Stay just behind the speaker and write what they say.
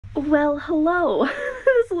Well, hello.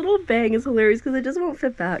 This little bang is hilarious because it just won't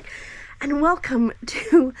fit back. And welcome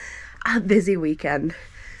to a busy weekend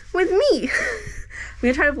with me. I'm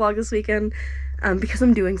gonna try to vlog this weekend because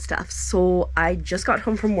I'm doing stuff. So I just got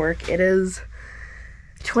home from work. It is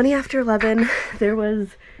 20 after 11. There was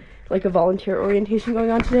like a volunteer orientation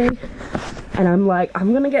going on today. And I'm like,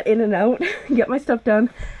 I'm gonna get in and out, get my stuff done,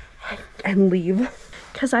 and leave.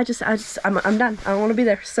 Because I'm done. I don't want to be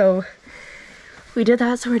there. So we did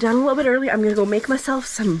that, so we're done a little bit early. I'm gonna go make myself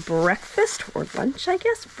some breakfast, or lunch, I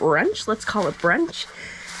guess. Brunch, let's call it brunch.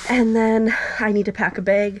 And then I need to pack a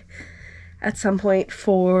bag at some point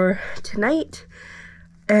for tonight.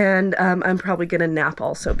 And I'm probably gonna nap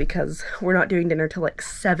also because we're not doing dinner till like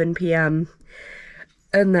 7 p.m.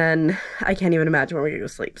 And then I can't even imagine when we're gonna go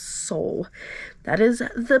sleep. So that is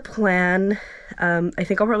the plan. I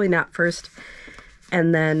think I'll probably nap first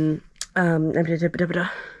and then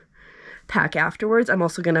pack afterwards. I'm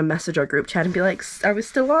also gonna message our group chat and be like, are we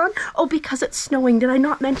still on? Oh, because it's snowing. Did I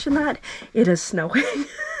not mention that? It is snowing.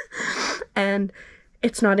 And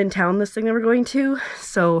it's not in town, this thing that we're going to.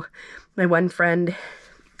 So my one friend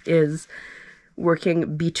is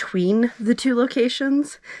working between the two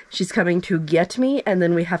locations. She's coming to get me and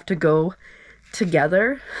then we have to go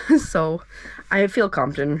together. So I feel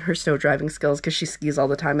confident in her snow driving skills because she skis all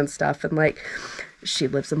the time and stuff, and like she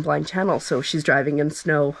lives in Blind Channel, so she's driving in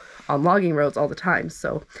snow on logging roads all the time.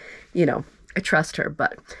 So, you know, I trust her,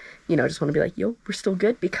 but you know, I just want to be like, yo, we're still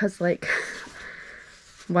good because like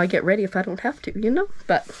why get ready if I don't have to, you know?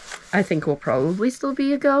 But I think we'll probably still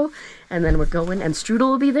be a go, and then we're going, and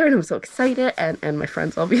Strudel will be there, and I'm so excited, and my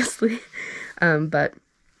friends obviously. But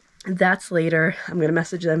that's later. I'm gonna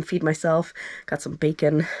message them, feed myself. Got some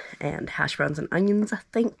bacon and hash browns and onions, I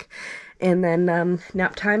think. And then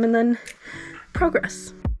nap time, and then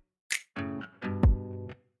progress.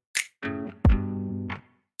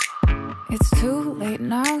 It's too late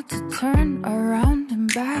now to turn around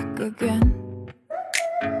and back again.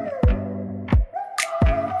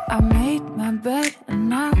 I made my bed and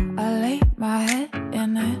now I lay my head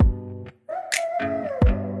in it.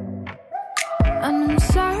 And I'm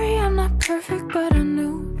sorry I'm not perfect, but I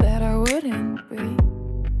knew that I wouldn't be.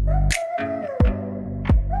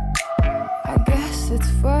 I guess it's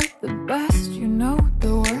for the best, you know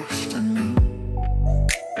the worst in me.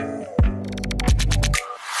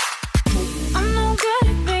 I'm no good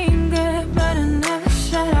at being good, but I never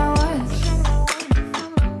said I was.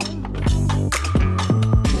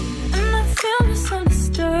 And I feel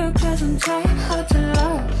misunderstood, cause I'm trying hard to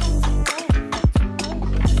love.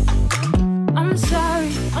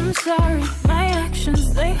 I'm sorry, my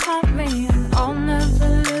actions, they haunt me, and I'll never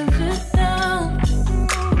live it down.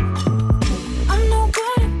 I'm no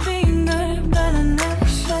good at being good, but I never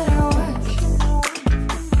said I was.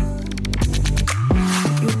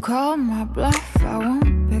 You call my bluff, I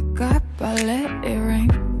won't pick up, I let it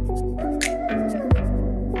ring.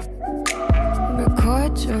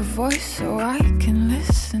 Record your voice so I can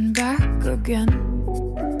listen back again.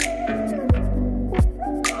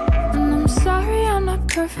 Sorry, I'm not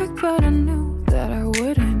perfect, but I knew that I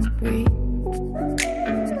wouldn't be.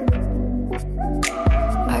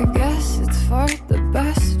 I guess it's for the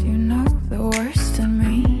best, you know the worst in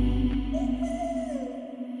me.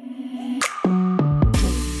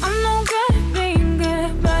 I'm no good at being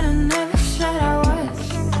good, but I never said I was.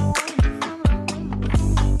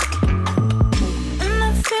 And I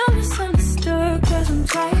feel misunderstood, cause I'm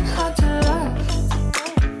trying hard to love.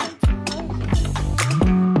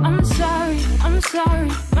 I'm sorry,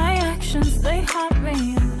 my actions, they haunt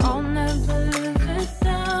me, and I'll never live it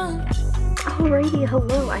down. Alrighty,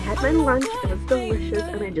 hello. I had my lunch, it was delicious,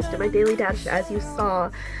 and I just did my daily dash. As you saw,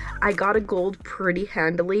 I got a gold pretty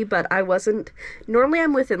handily, but I wasn't, normally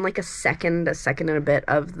I'm within like a second and a bit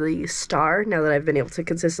of the star, now that I've been able to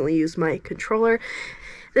consistently use my controller.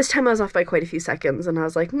 This time I was off by quite a few seconds, and I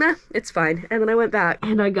was like, nah, it's fine. And then I went back,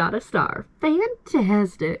 and I got a star.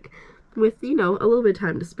 Fantastic. With, you know, a little bit of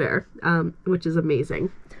time to spare, which is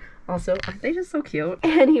amazing. Also, aren't they just so cute?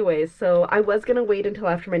 Anyways, so I was gonna wait until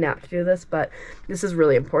after my nap to do this, but this is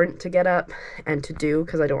really important to get up and to do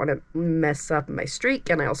because I don't want to mess up my streak,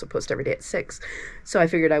 and I also post every day at 6. So I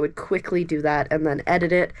figured I would quickly do that and then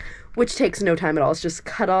edit it, which takes no time at all. It's just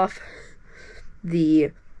cut off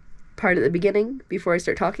the part at the beginning before I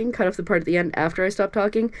start talking, cut off the part at the end after I stop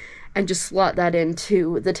talking, and just slot that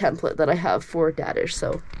into the template that I have for Dadish.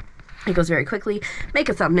 So it goes very quickly. Make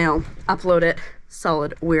a thumbnail, upload it,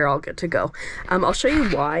 solid, we're all good to go. I'll show you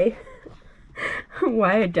why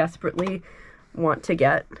I desperately want to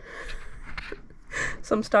get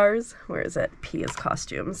some stars. Where is it? P is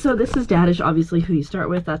costumes. So this is Dadish, obviously, who you start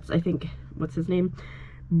with. That's, I think, what's his name?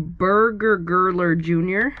 Burger Girler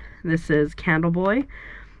Jr. This is Candleboy.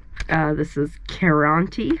 This is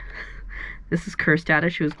Caranti. This is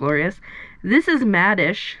Kerstadish, who is glorious. This is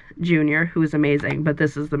Maddish Jr., who is amazing, but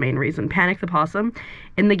this is the main reason. Panic the Possum.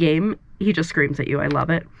 In the game, he just screams at you. I love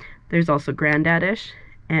it. There's also Granddadish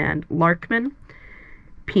and Larkman,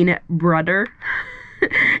 Peanut Brother,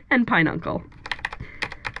 and Pine Uncle.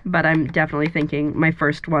 But I'm definitely thinking my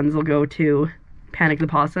first ones will go to Panic the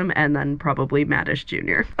Possum and then probably Maddish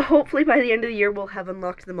Jr. Hopefully by the end of the year we'll have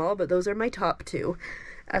unlocked them all, but those are my top 2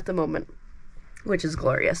 at the moment, which is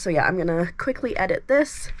glorious. So yeah, I'm gonna quickly edit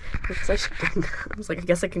this because I was like, I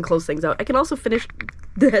guess I can close things out. I can also finish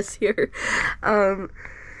this here.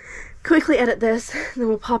 Quickly edit this, then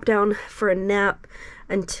we'll pop down for a nap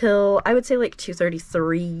until I would say like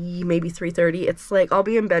 2:33, maybe 3:30. It's like I'll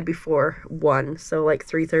be in bed before 1, so like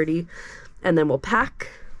 3:30, and then we'll pack.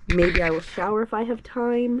 Maybe I will shower if I have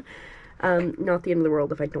time. Not the end of the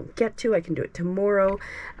world if I don't get to. I can do it tomorrow.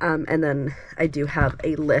 And then I do have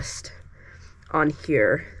a list on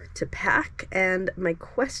here to pack. And my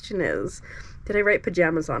question is, did I write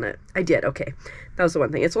pajamas on it? I did. Okay. That was the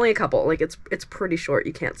one thing. It's only a couple. Like it's pretty short.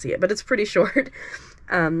 You can't see it, but it's pretty short.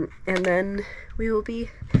 And then we'll be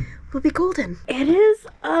golden. It is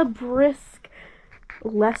a brisk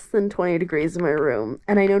less than 20 degrees in my room,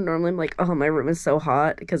 and I know normally I'm like, oh, my room is so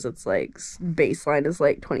hot because it's like baseline is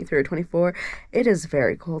like 23 or 24. It is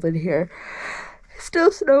very cold in here.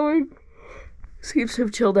 Still snowing. Seems to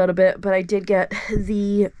have chilled out a bit, but I did get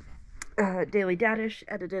the Daily Dadish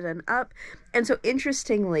edited and up, and so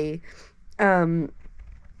interestingly, I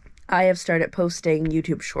have started posting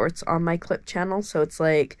YouTube shorts on my clip channel, so it's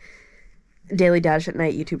like Daily Dadish at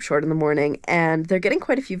night, YouTube short in the morning, and they're getting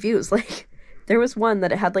quite a few views. Like, there was one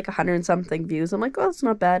that it had like 100 and something views. I'm like, oh, that's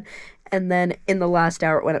not bad. And then in the last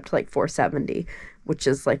hour, it went up to like 470, which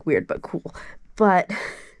is like weird, but cool. But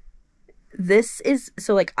this is,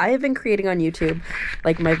 so like I have been creating on YouTube,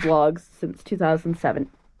 like my vlogs since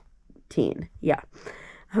 2017. Yeah.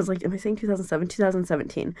 I was like, am I saying 2007?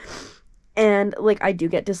 2017. And like, I do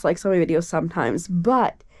get dislikes on my videos sometimes,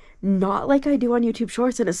 but not like I do on YouTube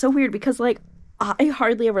Shorts. And it's so weird because like, I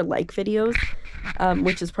hardly ever like videos,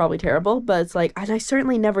 which is probably terrible, but it's like, and I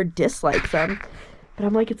certainly never dislike them, but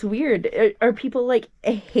I'm like, it's weird. Are people like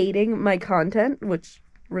hating my content, which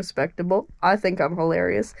respectable? I think I'm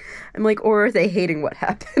hilarious. I'm like, or are they hating what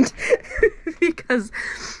happened? Because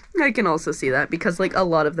I can also see that, because like a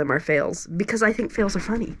lot of them are fails, because I think fails are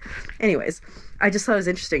funny. Anyways, I just thought it was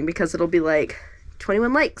interesting because it'll be like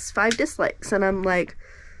 21 likes, 5 dislikes, and I'm like,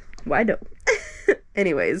 why no?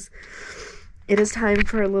 Anyways, it is time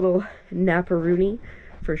for a little naparoony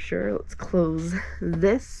for sure. Let's close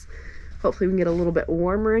this. Hopefully we can get a little bit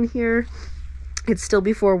warmer in here. It's still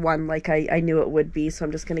before 1 like I knew it would be, so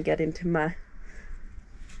I'm just gonna get into my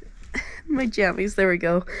jammies, there we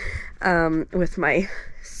go, with my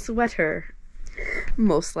sweater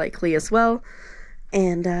most likely as well,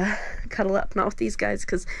 and cuddle up, not with these guys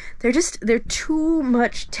because they're too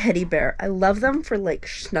much teddy bear. I love them for like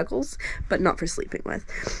snuggles, but not for sleeping with.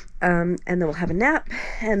 And then we'll have a nap,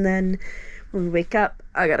 and then when we wake up,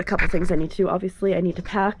 I got a couple things I need to do. Obviously I need to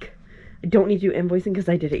pack. I don't need to do invoicing because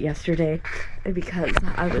I did it yesterday because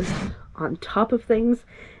I was on top of things,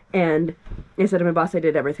 and I said to my boss I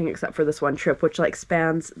did everything except for this one trip, which like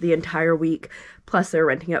spans the entire week, plus they're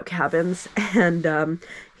renting out cabins, and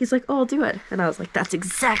he's like, oh, I'll do it, and I was like, that's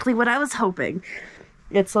exactly what I was hoping.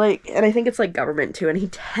 It's like, and I think it's like government too, and he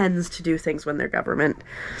tends to do things when they're government,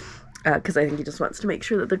 because I think he just wants to make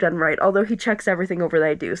sure that they're done right, although he checks everything over that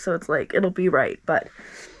I do, so it's like, it'll be right, but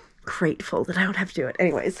grateful that I don't have to do it.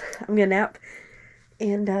 Anyways, I'm gonna nap,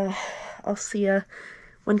 and I'll see ya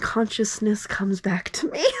when consciousness comes back to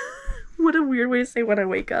me. What a weird way to say when I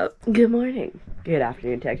wake up. Good morning. Good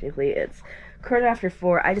afternoon, technically. It's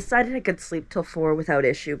 4:15. I decided I could sleep till 4 without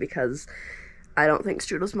issue because I don't think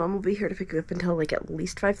Strudel's mom will be here to pick me up until like at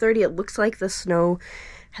least 5:30. It looks like the snow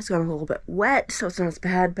has gone a little bit wet, so it's not as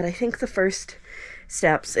bad, but I think the first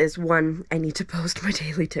steps is, 1, I need to post my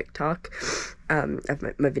daily TikTok, of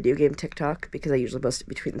my video game TikTok, because I usually post it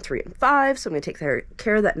between 3 and 5, so I'm going to take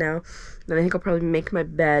care of that now. Then I think I'll probably make my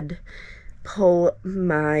bed, pull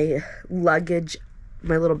my luggage,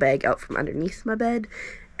 my little bag out from underneath my bed,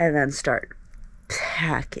 and then start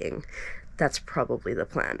packing. That's probably the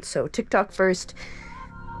plan. So TikTok first,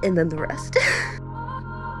 and then the rest.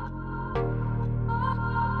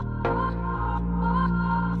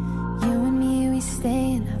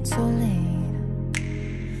 Staying out so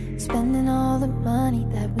late, spending all the money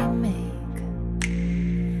that we make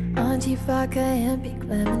on cheap vodka and big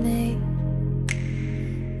lemonade.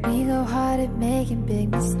 We go hard at making big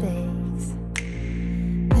mistakes,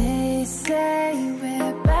 say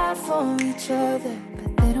we're bad for each other,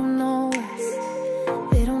 but they don't know us.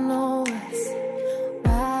 They don't know us.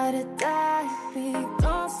 Ride or die, we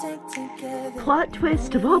gon' stick together. Plot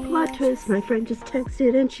twist of all plot twists. My friend just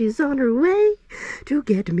texted and she's on her way to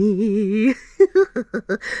get me.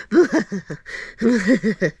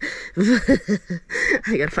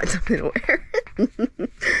 I gotta find something to wear.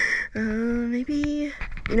 Maybe,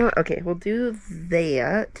 you know what? Okay, we'll do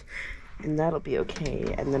that. And that'll be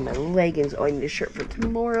okay. And then my leggings. Oh, I need a shirt for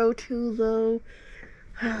tomorrow too, though.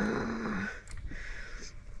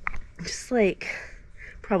 Just like,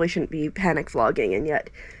 probably shouldn't be panic vlogging, and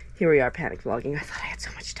yet here we are panic vlogging. I thought I had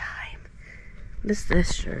so much time. What is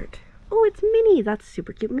this shirt? Oh, it's mini. That's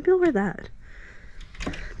super cute. Maybe I'll wear that.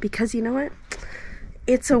 Because you know what?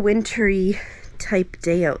 It's a wintry type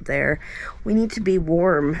day out there. We need to be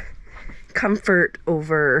warm. Comfort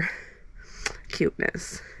over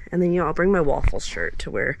cuteness. And then, you know, I'll bring my waffles shirt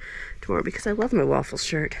to wear tomorrow because I love my waffles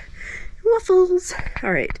shirt. Waffles!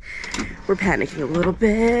 Alright, we're panicking a little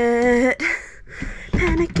bit.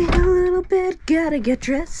 Panicking a little bit. Gotta get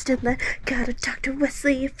dressed and then gotta talk to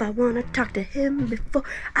Wesley if I wanna talk to him before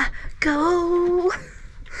I go.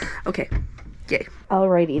 Okay, yay.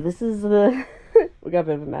 Alrighty, this is the... we got a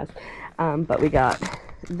bit of a mess. But we got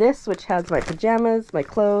this, which has my pajamas, my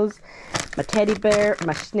clothes, my teddy bear,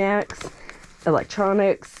 my snacks,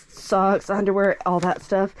 electronics, socks, underwear, all that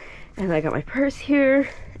stuff. And I got my purse here,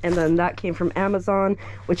 and then that came from Amazon,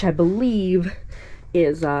 which I believe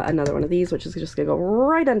is another one of these, which is just gonna go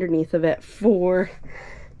right underneath of it for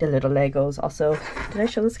the little Legos. Also, did I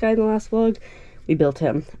show this guy in the last vlog? We built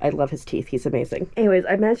him. I love his teeth. He's amazing. Anyways,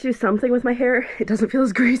 I managed to do something with my hair. It doesn't feel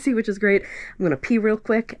as greasy, which is great. I'm gonna pee real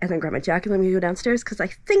quick and then grab my jacket and then we go downstairs because I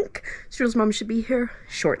think Strudel's mom should be here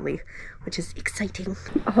shortly, which is exciting.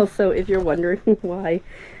 Also, if you're wondering why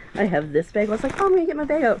I have this bag, I was like, oh, I'm gonna get my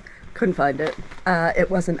bag out. Couldn't find it. It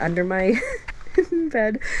wasn't under my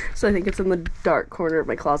bed, so I think it's in the dark corner of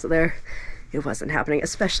my closet there. It wasn't happening,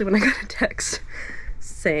 especially when I got a text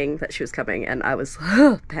saying that she was coming, and I was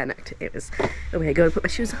panicked. It was, okay, I go to put my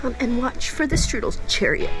shoes on and watch for the Strudel's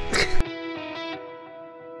chariot.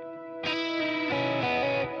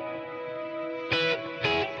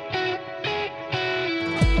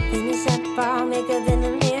 Finish up our makeup in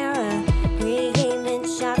the mirror. Pre-gaming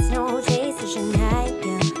shots, no chaser. Tonight,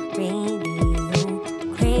 your radio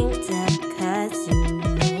cranked up, 'cause you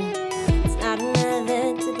know it's not another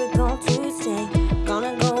typical Tuesday.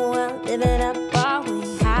 Gonna go out, live it up our way.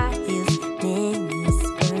 High heels, mini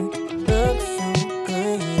skirt, look so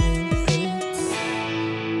good in boots.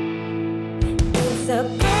 It's a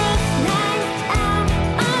girls' night out,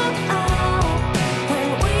 oh, oh. When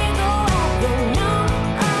we go out, you know,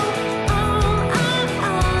 oh, oh, oh,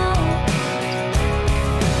 oh.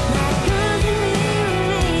 My girls and me, we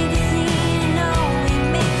make a scene, you know, we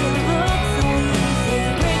make it look so easy.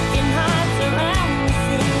 Breaking hearts around the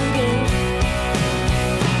city.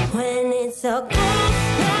 When it's a girls'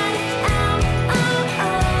 night out, oh,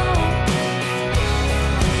 oh.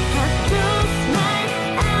 A girls' night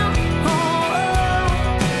out, oh, oh.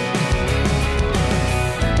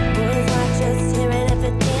 Boys watch us tearing up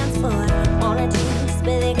the dance floor. On a team,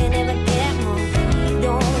 but they can never get more. We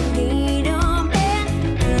don't need 'em and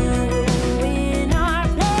you in our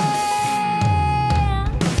plans.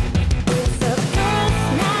 It's a girls'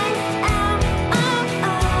 night out, oh,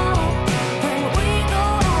 oh. When we go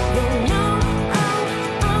out, you know, oh,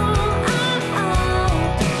 oh, oh, oh.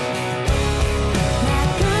 My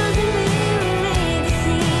girls and me, we make a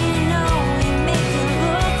scene, you know, we make it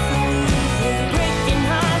look so easy. Breaking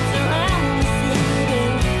hearts around the city.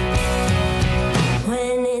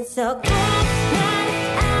 When it's a girls' night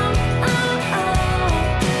out, oh, oh.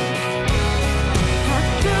 A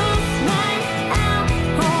girls' night out,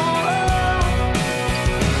 oh, oh.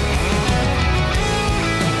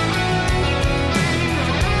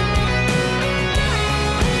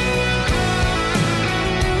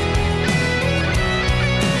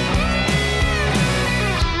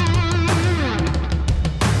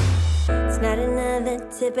 It's not another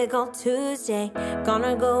typical Tuesday.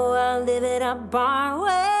 Gonna go out, live it up our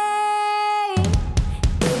way.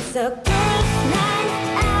 It's a girls' night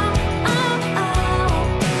out, oh, oh.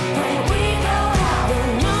 When we go out, you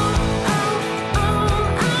know, oh, oh,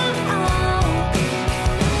 oh, oh.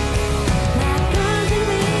 My girls and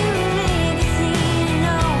me, we make a scene, you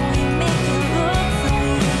know, we make it look so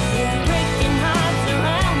easy. Breaking hearts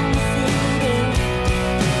around the city.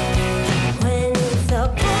 When it's a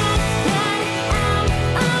girls' night out,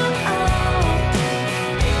 oh, oh.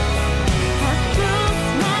 A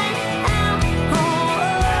girls' night out, oh,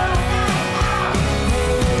 oh.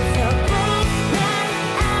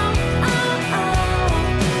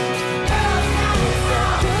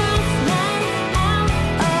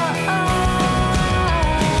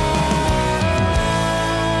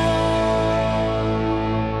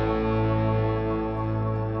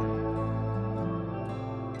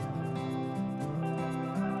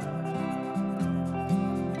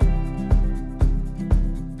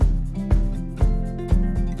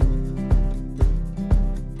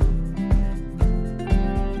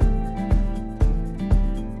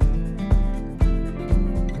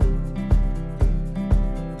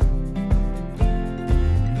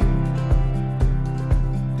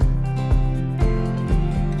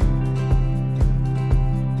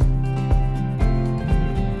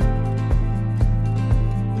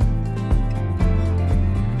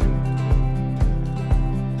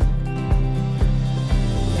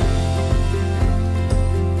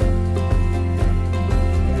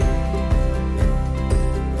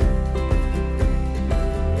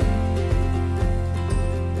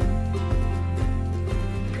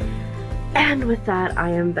 And with that, I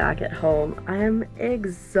am back at home. I am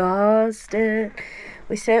exhausted.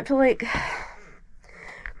 We stayed up till like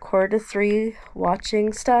 2:45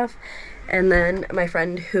 watching stuff, and then my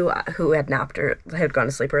friend who had napped or had gone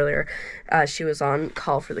to sleep earlier, she was on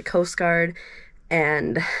call for the Coast Guard,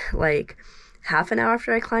 and like half an hour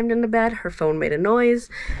after I climbed into bed, her phone made a noise,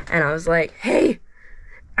 and I was like, hey,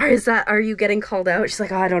 are you getting called out? She's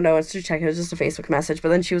like, oh, I don't know, it's just checking, it was just a Facebook message. But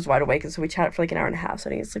then she was wide awake, and so we chatted for like an hour and a half, so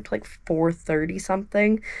I think it slept till like 4:30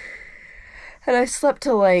 something, and I slept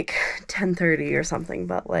till like 10:30 or something.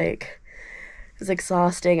 But like, it was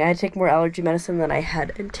exhausting. I had to take more allergy medicine than I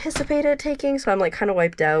had anticipated taking, so I'm like kind of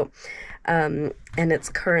wiped out. And it's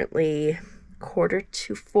currently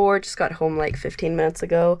 3:45. Just got home like 15 minutes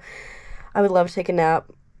ago. I would love to take a nap,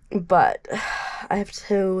 but I have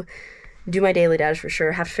to do my daily dash for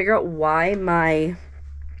sure. Have to figure out why my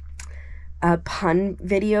pun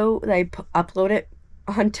video that I uploaded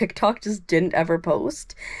on TikTok just didn't ever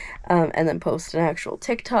post, and then post an actual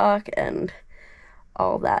TikTok and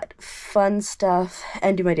all that fun stuff,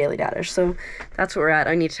 and do my daily dash. So that's where we're at.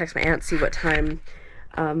 I need to text my aunt, see what time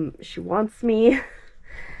she wants me.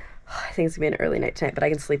 I think it's gonna be an early night tonight, but I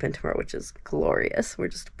can sleep in tomorrow, which is glorious. We're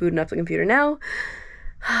just booting up the computer now.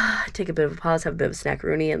 Take a bit of a pause, have a bit of a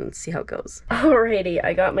snackaroonie, and then see how it goes. Alrighty,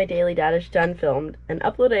 I got my daily dadish done, filmed, and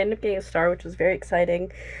uploaded. I ended up getting a star, which was very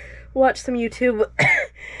exciting. Watched some YouTube.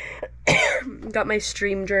 Got my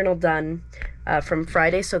stream journal done from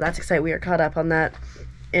Friday, so that's exciting. We are caught up on that,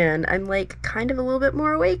 and I'm like kind of a little bit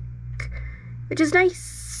more awake, which is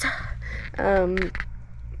nice.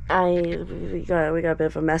 We got a bit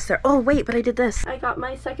of a mess there. Oh wait, but I did this. I got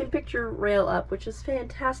my second picture rail up, which is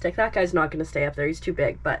fantastic. That guy's not going to stay up there, he's too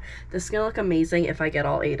big, but this is going to look amazing if I get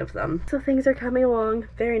all 8 of them. So things are coming along,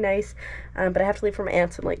 very nice. But I have to leave for my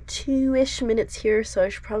aunt's in like 2-ish minutes here, so I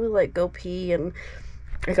should probably like go pee, and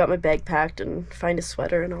I got my bag packed and find a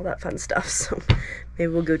sweater and all that fun stuff, so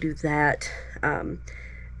maybe we'll go do that, and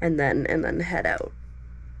then head out.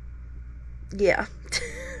 Yeah.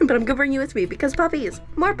 But I'm gonna bring you with me because puppies!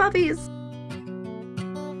 More puppies!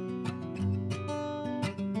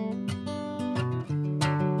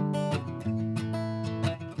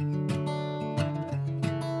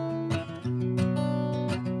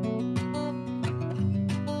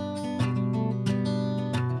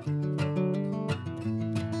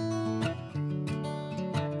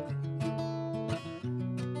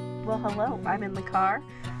 Well, hello, I'm in the car,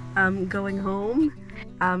 going home,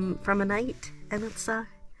 from a night, and it's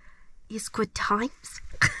good times.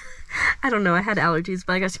 I don't know, I had allergies,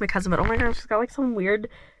 but I got to see my cousin, but oh my gosh, she's got like some weird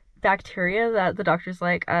bacteria that the doctor's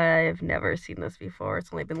like, I've never seen this before.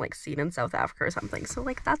 It's only been like seen in South Africa or something. So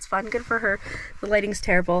like, that's fun, good for her. The lighting's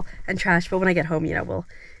terrible and trash, but when I get home, you know,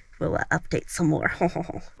 we'll update some more.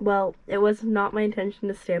 Well, it was not my intention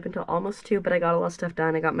to stay up until almost 2, but I got a lot of stuff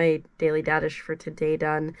done. I got my daily dadish for today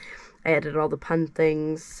done. I edited all the pun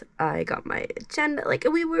things. I got my agenda. Like,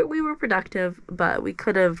 we were productive, but we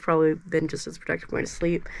could have probably been just as productive going to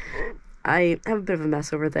sleep. I have a bit of a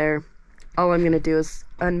mess over there. All I'm gonna do is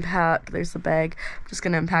unpack. There's the bag. I'm just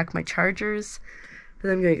gonna unpack my chargers.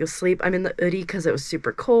 Then I'm gonna go sleep. I'm in the hoodie because it was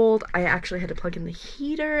super cold. I actually had to plug in the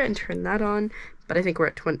heater and turn that on, but I think we're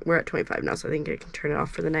at 25 now, so I think I can turn it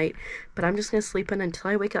off for the night. But I'm just gonna sleep in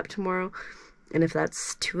until I wake up tomorrow. And if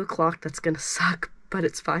that's 2 o'clock, that's gonna suck. But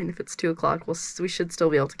it's fine if it's 2 o'clock. We should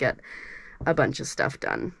still be able to get a bunch of stuff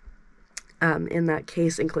done. In that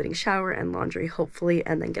case, including shower and laundry, hopefully,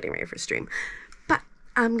 and then getting ready for stream. But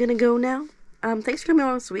I'm gonna go now. Thanks for coming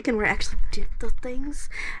along this weekend where I actually did the things.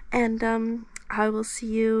 And I will see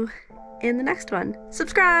you in the next one.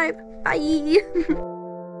 Subscribe! Bye!